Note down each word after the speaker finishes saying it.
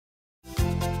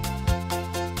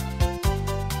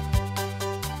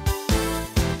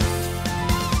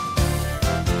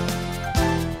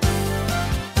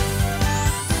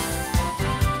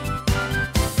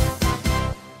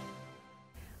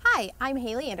I'm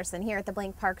Haley Anderson here at the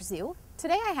Blank Park Zoo.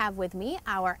 Today I have with me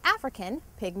our African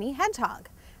Pygmy Hedgehog.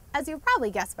 As you've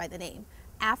probably guessed by the name,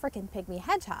 African Pygmy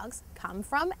Hedgehogs come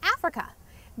from Africa.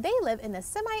 They live in the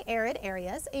semi-arid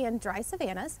areas and dry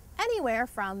savannas anywhere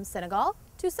from Senegal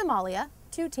to Somalia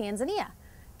to Tanzania.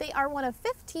 They are one of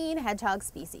 15 hedgehog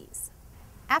species.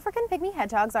 African Pygmy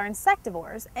Hedgehogs are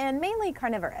insectivores and mainly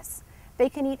carnivorous. They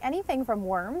can eat anything from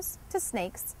worms to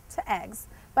snakes to eggs,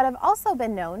 but have also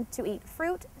been known to eat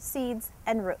fruit, seeds,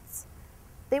 and roots.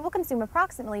 They will consume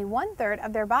approximately 1/3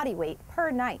 of their body weight per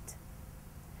night.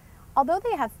 Although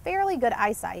they have fairly good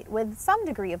eyesight with some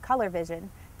degree of color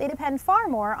vision, they depend far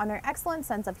more on their excellent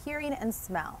sense of hearing and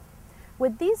smell.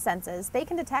 With these senses, they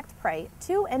can detect prey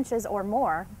 2 inches or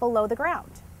more below the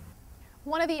ground.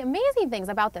 One of the amazing things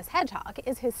about this hedgehog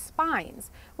is his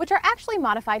spines, which are actually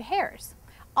modified hairs.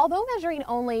 Although measuring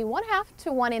only 1/2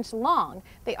 to 1 inch long,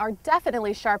 they are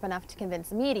definitely sharp enough to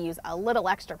convince me to use a little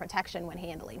extra protection when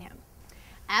handling him.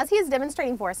 As he is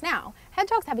demonstrating for us now,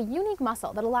 hedgehogs have a unique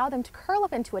muscle that allows them to curl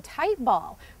up into a tight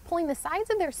ball, pulling the sides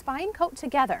of their spine coat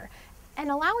together and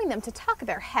allowing them to tuck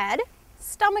their head,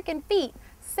 stomach, and feet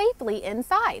safely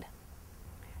inside.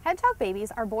 Hedgehog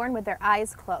babies are born with their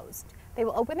eyes closed. They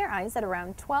will open their eyes at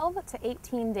around 12 to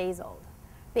 18 days old.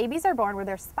 Babies are born with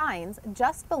their spines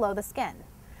just below the skin.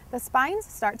 The spines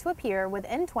start to appear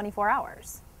within 24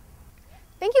 hours.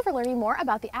 Thank you for learning more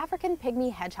about the African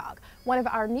Pygmy Hedgehog, one of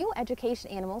our new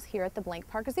education animals here at the Blank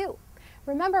Park Zoo.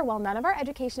 Remember, while none of our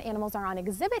education animals are on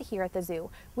exhibit here at the zoo,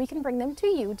 we can bring them to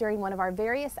you during one of our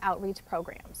various outreach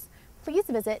programs. Please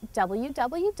visit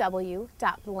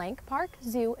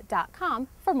www.blankparkzoo.com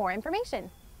for more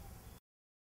information.